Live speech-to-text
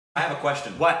I have a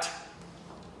question. What?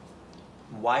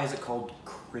 Why is it called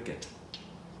cricket?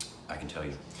 I can tell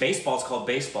you. Baseball's called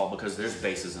baseball because there's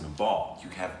bases and a ball.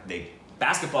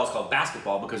 Basketball's called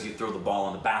basketball because you throw the ball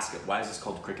in the basket. Why is this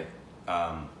called cricket?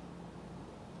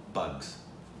 Bugs.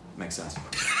 Makes sense.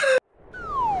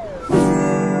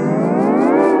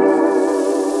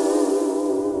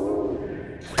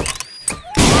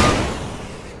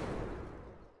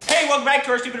 Hey, welcome back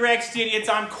to our Stupid Reactions to Idiots.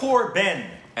 I'm Corbin.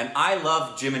 And I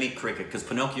love Jiminy Cricket because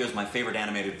Pinocchio is my favorite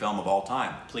animated film of all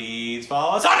time. Please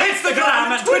follow us on Instagram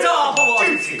and Twitter for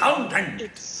juicy content.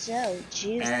 It's so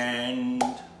juicy. And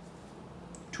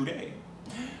today,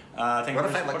 thank you What for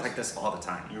if I support looked like this all the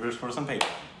time? You were supposed to pay.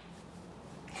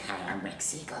 Hello,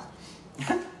 Mexico.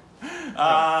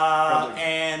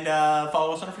 And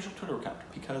follow us on our official Twitter account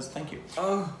because thank you.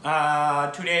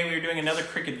 Today we are doing another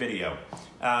cricket video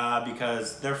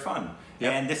because they're fun.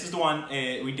 Yep. And this is the one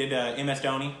we did MS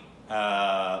Dhoni,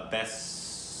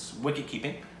 best wicket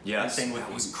keeping. Yes,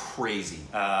 that was crazy.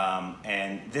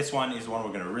 And this one is one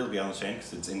we're going to really be understanding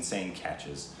because it's insane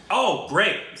catches. Oh,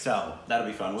 great! So that'll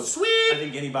be fun. Sweet! I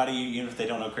think anybody, even if they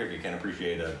don't know cricket, can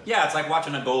appreciate it. Yeah, it's like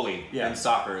watching a goalie in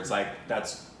soccer. It's like, that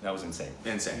was insane.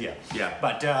 Insane. Yeah. Yeah.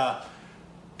 But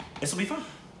this will be fun.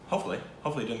 Hopefully.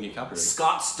 Hopefully it doesn't get copyrighted.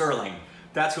 Scott Sterling.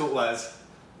 That's who it was.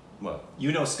 What?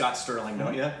 You know Scott Sterling,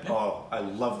 don't you? Yeah. Oh, I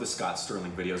love the Scott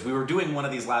Sterling videos. We were doing one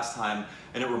of these last time,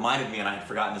 and it reminded me, and I had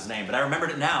forgotten his name, but I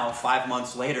remembered it now, 5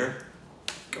 months later.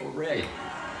 Go Ray.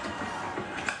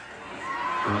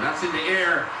 Oh, that's in the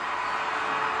air.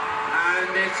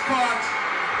 And it's caught.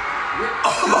 Brilliant.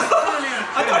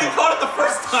 I thought he caught it the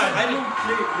first time.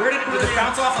 Where did it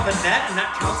bounce off of the net, and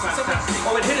that counts as something?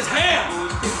 Oh, it hit his hand.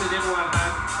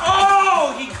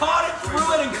 Oh, he caught it,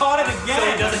 threw it, and caught it again. So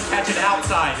he doesn't catch it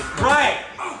outside. Right.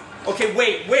 Okay,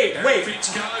 wait a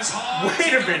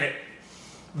minute.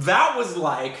 That was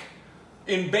like,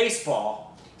 in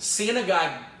baseball, seeing a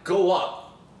guy go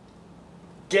up,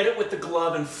 get it with the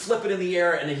glove, and flip it in the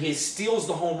air, and he steals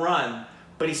the home run,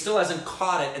 but he still hasn't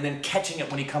caught it, and then catching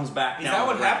it when he comes back down. Is that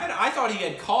what happened? I thought he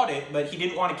had caught it, but he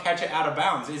didn't want to catch it out of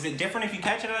bounds. Is it different if you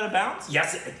catch it out of bounds?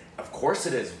 Yes, of course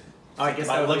it is. I guess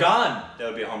that would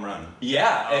be a home run.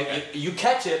 Yeah, okay. You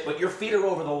catch it, but your feet are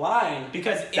over the line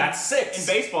because that's six. In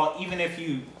baseball, even if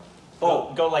you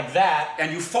go like that,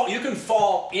 and you can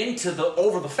fall into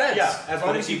over the fence. Yeah, as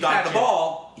long as you got the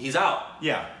ball, he's out.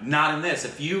 Yeah, not in this.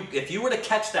 If you were to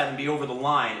catch that and be over the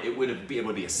line, it would be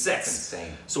a six. That's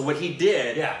insane. So what he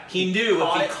did, he knew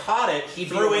if he caught it, he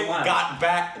threw it, got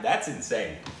back. That's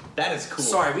insane. That is cool.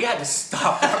 Sorry, we had to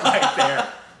stop that right there.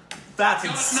 That's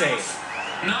insane.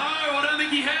 No, I don't think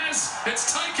he has.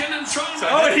 It's taken and thrown. So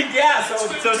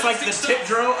it's like the tip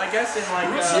drill, I guess, in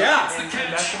like in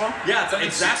basketball. Yeah,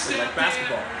 it's exactly like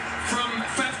basketball. From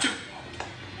Faf to.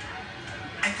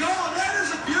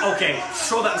 Okay,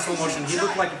 show that in slow motion. He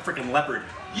looked like a freaking leopard.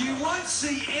 You won't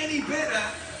see any better.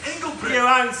 Engelbrecht. You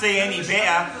won't see any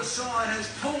better. The side has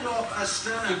pulled off a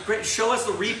stunner. Great, show us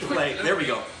the replay. There we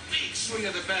go. Big swing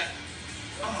at the bat.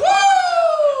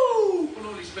 Woo!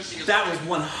 That was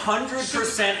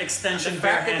 100% extension. The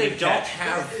fact that they don't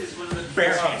have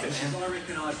barehanded. I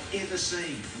reckon I've ever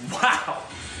seen. Wow.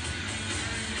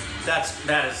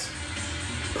 That is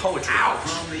poetry.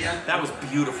 Ouch. That was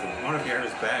beautiful. I wonder if he hurt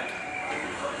his back.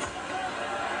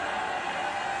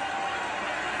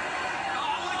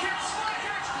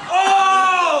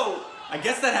 Oh! I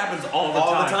guess that happens all the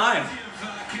time.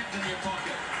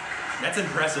 That's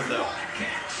impressive, though.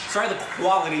 Sorry, the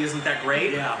quality isn't that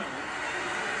great. Yeah.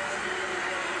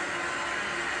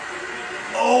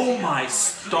 Oh my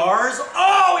stars!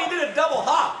 Oh, he did a double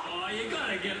hop. Oh, you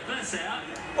gotta get this out.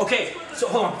 Okay, so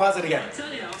hold on, pause it again. I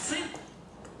tell you, I've seen.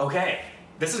 Okay,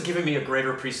 this is giving me a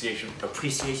greater appreciation for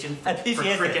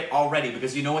cricket already,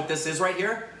 because you know what this is right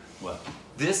here? What?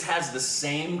 This has the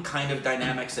same kind of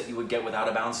dynamics that you would get with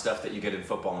out-of-bounds stuff that you get in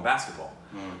football and basketball,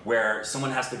 where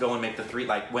someone has to go and make the three,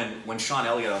 like when Sean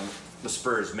Elliott on the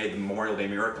Spurs made the Memorial Day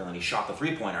miracle and he shot the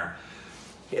three-pointer.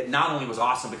 It not only was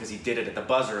awesome because he did it at the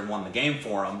buzzer and won the game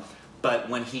for him, but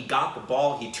when he got the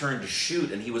ball, he turned to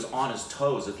shoot and he was on his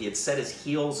toes. If he had set his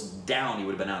heels down, he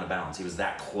would have been out of bounds. He was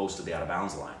that close to the out of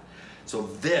bounds line. So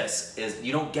this is,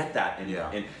 you don't get that in you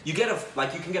get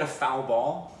you can get a foul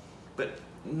ball, but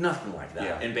nothing like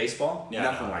that in baseball.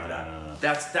 Nothing like that. No.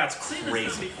 That's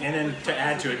crazy. And then to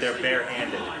add to it, they're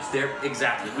barehanded.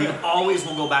 Exactly. We always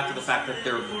will go back to the fact that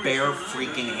they're bare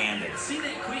freaking handed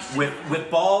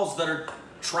with balls that are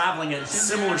traveling at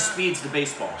similar speeds to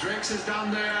baseball. Drakes is down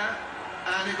there,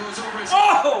 and he goes over his.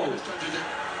 Oh!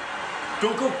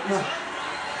 Don't go.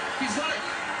 He's got it.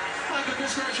 My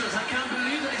goodness gracious! I can't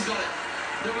believe that he's got it.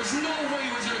 There was no way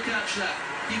he was going to catch that.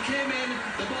 He came in,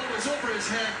 the ball was over his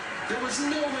head. There was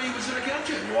no way he was going to catch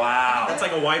it. Wow. That's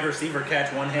like a wide receiver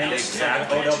catch one-handed.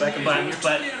 Exactly. Odell Beckham,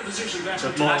 but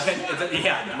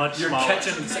yeah, much You're smaller.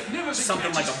 catching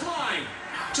something like a.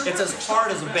 It's as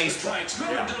hard as a baseball.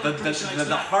 Yeah.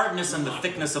 The hardness and the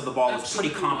thickness of the ball is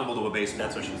pretty comparable to a baseball.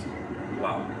 That's what she said.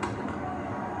 Wow.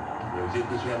 This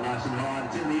one nice and high,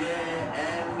 it's in the air,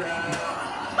 and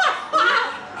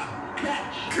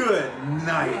catch. Good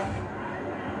night.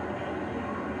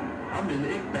 I'm in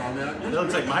Iqbal now. It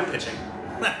looks like my pitching.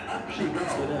 Up she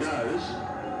goes.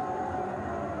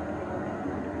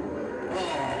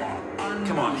 Oh,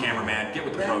 Come on, cameraman, get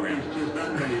with the program. That is just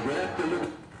unbelievable. Have to look.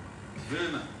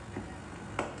 Verma.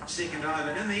 Second over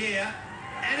in the air.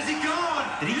 And is he gone?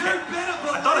 Did he You catch- better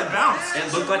I thought it bounced.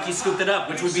 It looked like he scooped it up,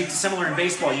 which would be similar in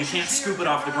baseball. You can't scoop it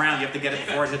off the ground. You have to get it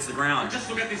before it hits the ground. Just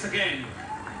look at this again.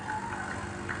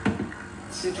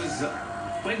 It was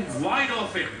went wide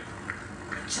off him.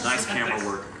 Nice camera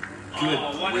work. Good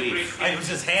Oh, what a great grief. It was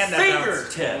his hand that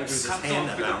bounced. Fingertips. It was his Comes hand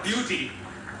off that with a bounced. beauty.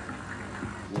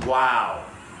 Wow.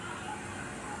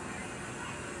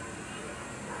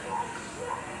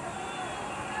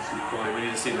 Boy, we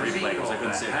need to see the replay because I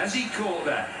couldn't see it. Has he caught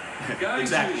that? Going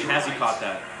Exactly. to his Has he right. caught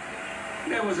that?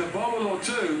 There was a bobble or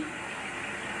two.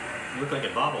 It looked like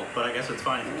it bobbled, but I guess it's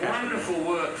fine if you catch it. Wonderful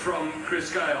work from Chris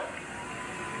Gale.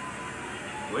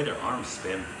 The way their arms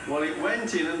spin. Well, it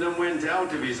went in and then went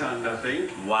out of his hand, I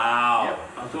think. Wow. Yep,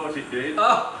 I thought it did.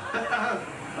 Oh.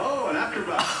 Oh, an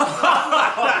acrobat.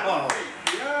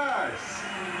 Yes.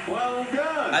 Well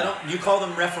done. I don't. You call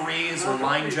them referees or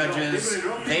line judges.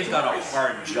 They've got a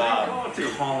hard job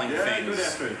calling Good things.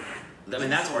 effort. I mean,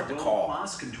 that's hard to call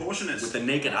Class contortionist. with the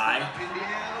naked eye. Up in the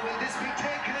air, will this be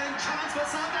taken? Chance for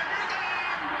Southern.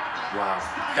 Wow.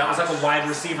 That was like a wide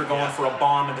receiver going for a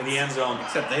bomb into the end zone.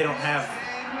 Except they don't have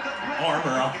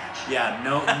armor on. Yeah.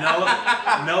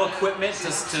 No equipment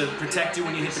just to protect you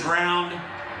when you hit the ground.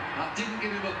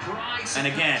 And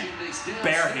again,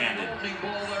 barehanded.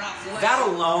 That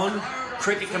alone,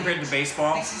 cricket compared to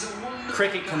baseball,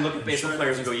 cricket can look at baseball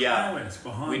players and go, yeah,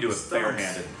 we do it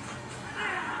barehanded. Oh,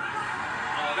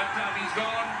 that time he's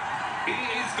gone. He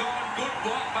is gone. Good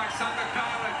block by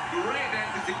Sangakkara. Great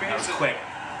anticipation. That was quick.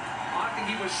 I think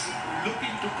he was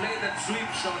looking to play that sweep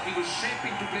shot. He was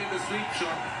shaping to play the sweep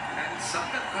shot. And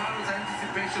Sangakkara's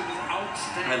anticipation was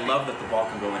outstanding. I love that the ball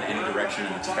can go in any direction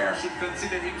and it's fair. Should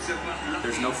consider himself lucky.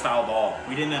 There's no foul ball.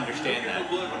 We didn't understand that.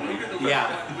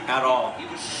 Yeah, at all. He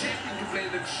was shaping to play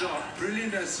that shot.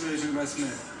 Brilliant restoration by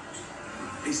Smith.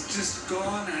 He's just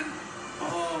gone and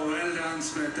oh, well done,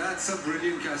 Smith. That's a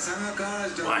brilliant catch. Sangakkara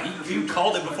has done. Wow, you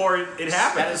called it before it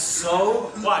happened. That is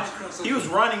so. Watch. He was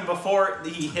running before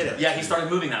he hit it. Yeah, he started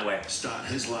moving that way. Start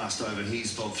his last over.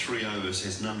 He's bowled 3 overs.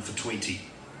 Has none for 20.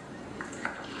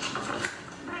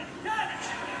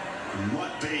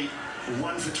 Might be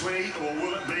 1 for 20, or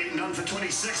will it be none for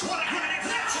 26? What a great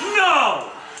catch!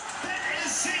 No! That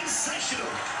is sensational.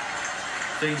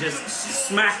 So he just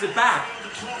smacked it back. The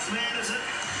 12th man, is it?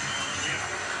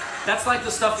 That's like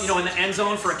the stuff, in the end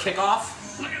zone for a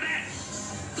kickoff. Look at that.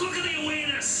 Look at the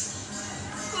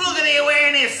awareness. Look at the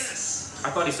awareness! I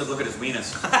thought he said, look at his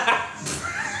weenus.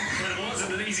 But it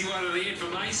wasn't an easy one of the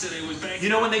information. It was back. You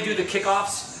know when they do the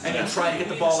kickoffs and you try to get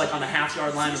the ball like on the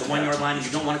half-yard line or the 1-yard line and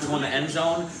you don't want it to go in the end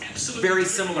zone? Very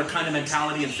similar kind of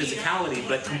mentality and physicality,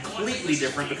 but completely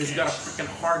different because you got a freaking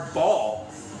hard ball.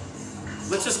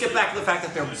 Let's just get back to the fact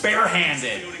that they're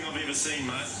barehanded. Fielding I've ever seen,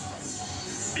 mate.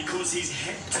 Because he's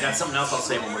had I got something else I'll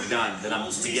say when we're done that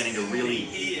I'm beginning to really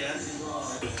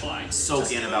soak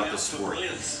in about this sport.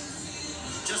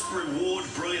 Just reward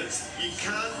brilliance. You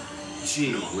can't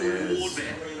Gee not whiz. reward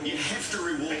that. You have to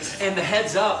reward that. And the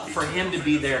heads up for him to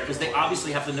be there because they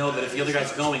obviously have to know that if the other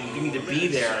guy's going, you need to be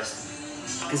there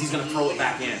because he's going to throw it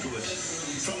back in.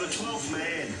 From the 12th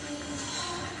man.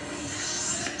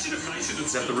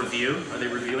 Is that the review? Are they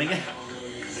reviewing it?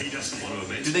 He doesn't want to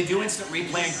admit. Do they do instant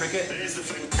replay in cricket? There's the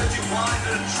thing.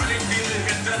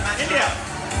 India.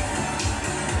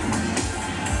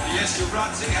 Yes,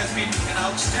 Yuvraj Singh has been an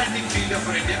outstanding fielder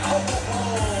for India. Oh,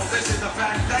 this is a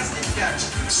fantastic catch.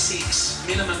 6,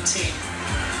 minimum 10.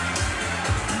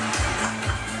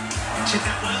 Hit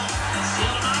that well. That's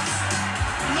not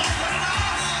enough. Not good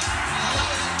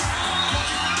enough.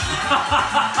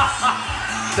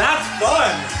 That's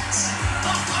fun!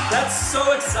 That's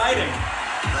so exciting!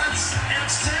 That's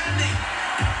outstanding.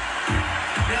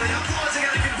 Now the umpires are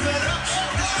going to confirm it.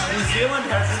 New Zealand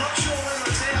has Not sure whether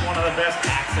it's out. one of the best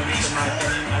accents in my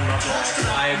opinion. I love that accent.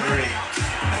 I agree.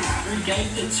 We gave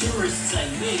the tourists a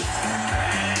lift.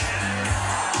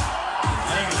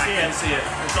 I think see it. See it.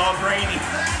 It's all grainy.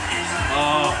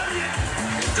 Oh.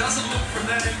 It doesn't look from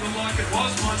that angle like it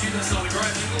was, mind you. That's not a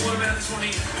great angle. What about this one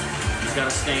here? He's got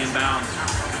to stay in bounds.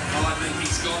 I think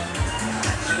he's got.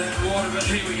 And then what about,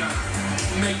 here we go.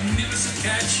 Magnificent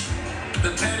catch.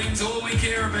 The padding's all we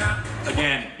care about.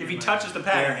 Again, If he touches the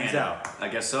pad, he's out. I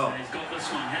guess so. He's got this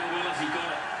one. How well has he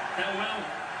got it? How well?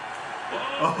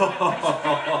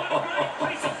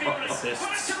 Assists.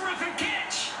 What a terrific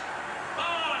catch! Oh,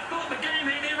 I thought the game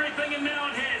had everything and now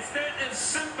it has. That is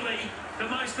simply the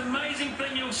most amazing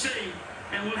thing you'll see.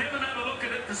 And we'll have another look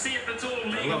at it to see if it's all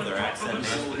legal love their and proper.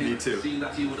 accent. Me too. See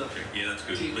that he would have Yeah, that's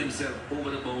good. taken himself over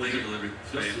the ball. Legal delivery.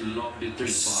 Just lobbed it.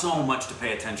 There's so much to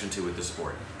pay attention to with this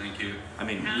sport. Thank you. I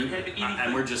mean, Can't have anything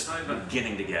and we're just over.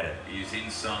 beginning to get it. He's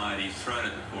inside. He's thrown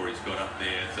it before he's got up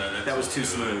there. So that's That was all too good.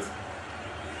 smooth.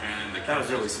 And the That was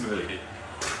catch really smooth. completed.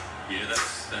 Yeah,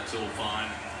 that's all fine.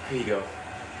 Here you go.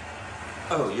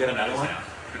 Oh, you had That another is one? out.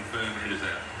 Confirm it is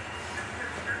out.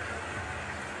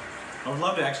 I would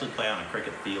love to actually play on a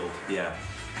cricket field. Yeah.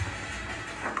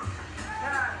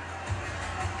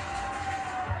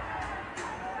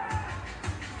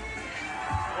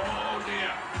 Oh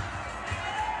dear.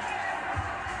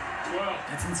 Well,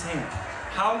 That's insane.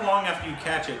 How long after you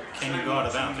catch it can you go out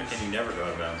of bounds, or can you never go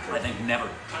out of bounds? I think never.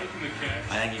 taking the catch.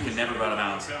 I think you can never go out of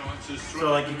bounds.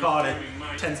 So like you caught it,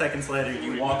 10 seconds later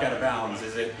you walk out of bounds.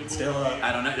 Is it still a...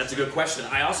 I don't know. That's a good question.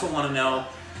 I also want to know,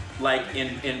 like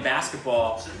in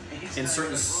basketball, in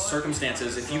certain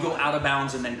circumstances, if you go out of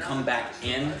bounds and then come back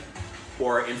in,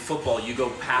 or in football, you go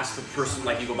past the person,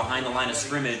 like you go behind the line of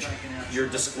scrimmage, you're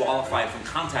disqualified from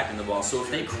contacting the ball. So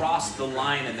if they cross the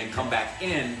line and then come back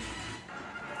in,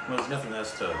 Well, there's nothing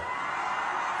else to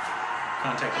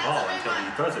contact the ball until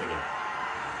he throws it again.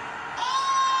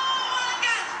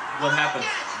 what happens?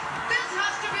 This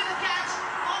has to be the catch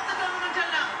of the tournament till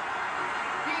now.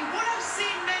 We would have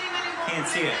seen many more Can't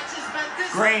see it. catches, but this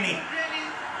Grainy. really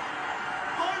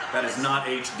hold That is not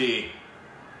HD.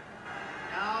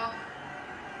 No.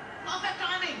 Perfect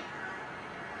timing.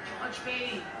 George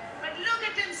Bailey. But look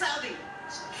at Tim Southey.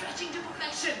 Stretching to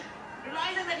perfection.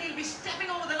 Realizing that he'll be stepping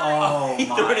over the line. Oh He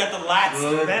threw it at the last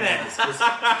minute.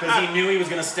 Because he knew he was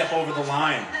going to step over the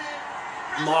line.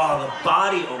 Oh, the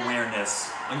body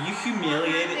awareness. Are you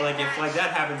humiliated? Like if like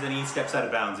that happens and he steps out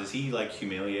of bounds, is he like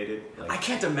humiliated? Like, I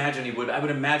can't imagine he would. I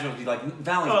would imagine it would be like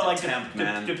valiant Oh, like attempt, do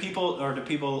man. people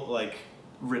like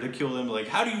ridicule him? Like,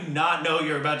 how do you not know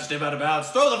you're about to step out of bounds?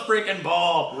 Throw the freaking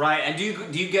ball! Right, and do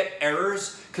you get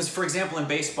errors? Because, for example, in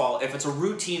baseball, if it's a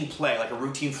routine play, like a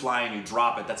routine fly and you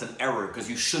drop it, that's an error because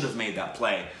you should have made that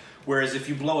play. Whereas if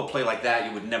you blow a play like that,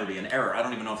 you would never be an error. I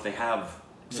don't even know if they have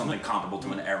something comparable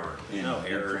to an error. No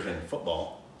errors cricket. in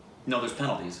football. No, there's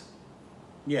penalties.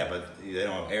 Yeah, but they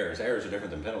don't have errors. Errors are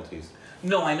different than penalties.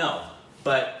 No, I know.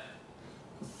 But,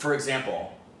 for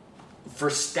example, for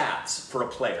stats for a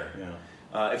player,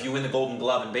 if you win the Golden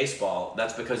Glove in baseball,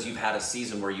 that's because you've had a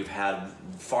season where you've had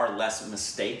far less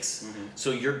mistakes.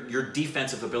 So your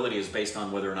defensive ability is based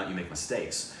on whether or not you make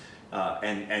mistakes.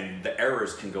 And the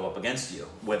errors can go up against you.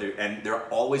 And they're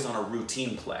always on a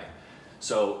routine play.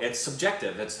 So it's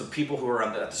subjective. It's the people who are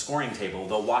at the scoring table,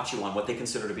 they'll watch you on what they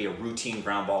consider to be a routine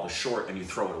ground ball to short and you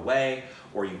throw it away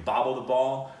or you bobble the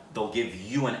ball. They'll give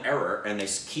you an error and they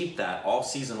keep that all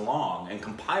season long and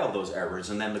compile those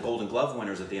errors. And then the Golden Glove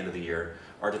winners at the end of the year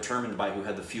are determined by who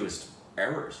had the fewest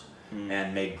errors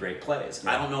and made great plays.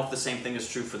 I don't know if the same thing is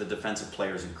true for the defensive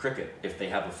players in cricket, if they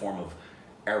have a form of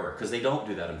error, because they don't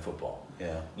do that in football.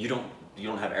 Yeah. You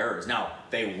don't have errors. Now,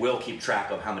 they will keep track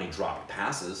of how many dropped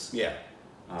passes. Yeah.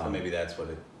 So maybe that's what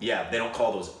it... Yeah, they don't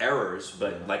call those errors,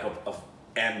 but like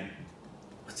and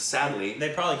sadly...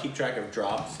 They probably keep track of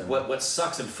drops. And What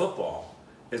sucks in football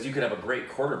is you could have a great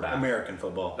quarterback. American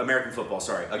football,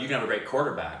 sorry. You can have a great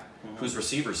quarterback whose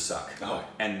receivers suck. Oh.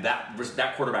 And that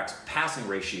quarterback's passing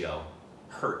ratio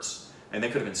hurts. And they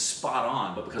could have been spot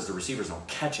on, but because the receivers don't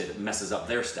catch it, it messes up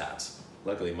their stats.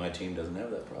 Luckily, my team doesn't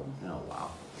have that problem. Oh,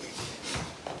 wow.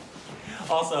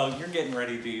 Also, you're getting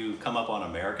ready to come up on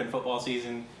American football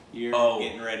season. You're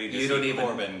getting ready to see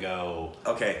Corbin go.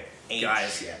 Okay,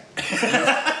 guys.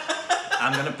 Yeah.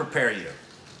 I'm going to prepare you.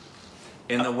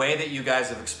 In the way that you guys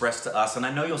have expressed to us, and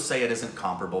I know you'll say it isn't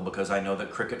comparable because I know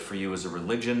that cricket for you is a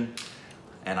religion,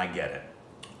 and I get it.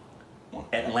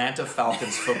 Atlanta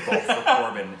Falcons football for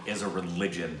Corbin is a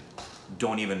religion.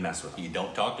 Don't even mess with him. You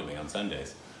don't talk to me on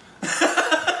Sundays.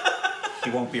 He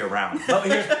won't be around. But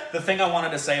here's the thing I wanted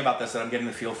to say about this that I'm getting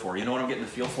the feel for. You know what I'm getting the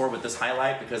feel for with this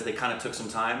highlight? Because they kind of took some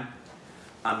time.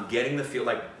 I'm getting the feel,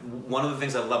 like, one of the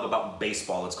things I love about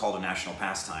baseball, it's called a national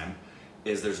pastime,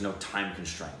 is there's no time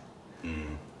constraint.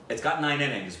 It's got 9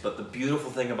 innings, but the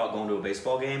beautiful thing about going to a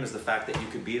baseball game is the fact that you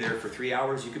could be there for 3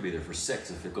 hours, you could be there for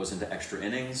 6 if it goes into extra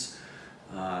innings.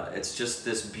 It's just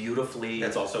this beautifully...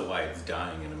 That's also why it's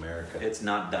dying in America. It's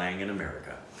not dying in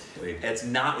America. It's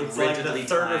not It's rigidly like the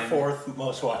third timed. or fourth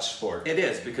most watched sport. It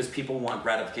is, because people want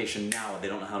gratification now. They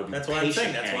don't know how to be That's patient what I'm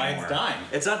saying. That's why anymore. it's dying.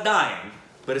 It's not dying,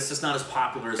 but it's just not as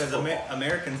popular as Because football.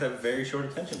 Americans have very short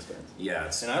attention spans. Yeah,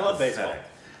 it's And I love baseball.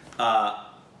 pathetic.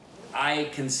 I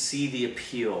can see the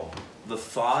appeal, the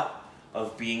thought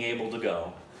of being able to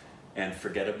go and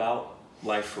forget about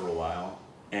life for a while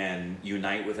and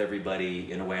unite with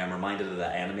everybody in a way. I'm reminded of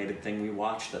that animated thing we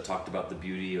watched that talked about the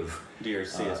beauty of... Dear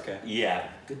CSK. Yeah,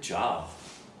 good job.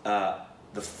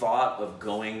 The thought of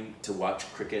going to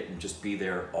watch cricket and just be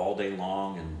there all day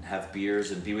long and have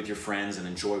beers and be with your friends and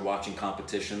enjoy watching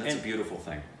competition, that's a beautiful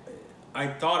thing. I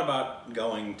thought about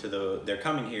going to they're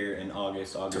coming here in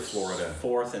August To Florida.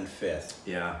 4th and 5th.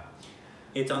 Yeah.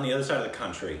 It's on the other side of the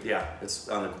country. Yeah, it's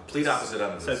on the complete opposite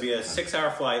end of So it'd be a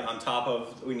 6-hour flight on top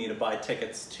of, we need to buy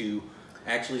tickets to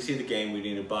actually see the game. We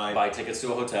need to buy tickets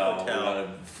to a hotel. We gotta,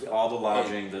 all the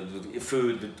lodging, the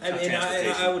food, the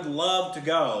transportation. I would love to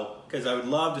go, because I would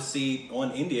love to see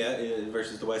India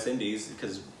versus the West Indies,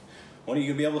 because when are you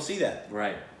going to be able to see that?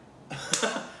 Right.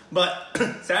 But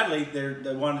sadly,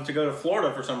 they wanted to go to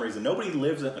Florida for some reason. Nobody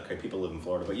lives in... Okay, people live in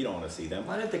Florida, but you don't want to see them.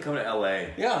 Why didn't they come to LA?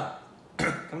 Yeah.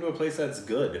 Come to a place that's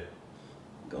good.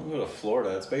 Don't go to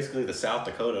Florida. It's basically the South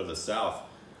Dakota of the South.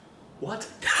 What?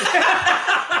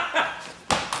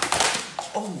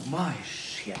 Oh my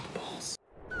shit balls.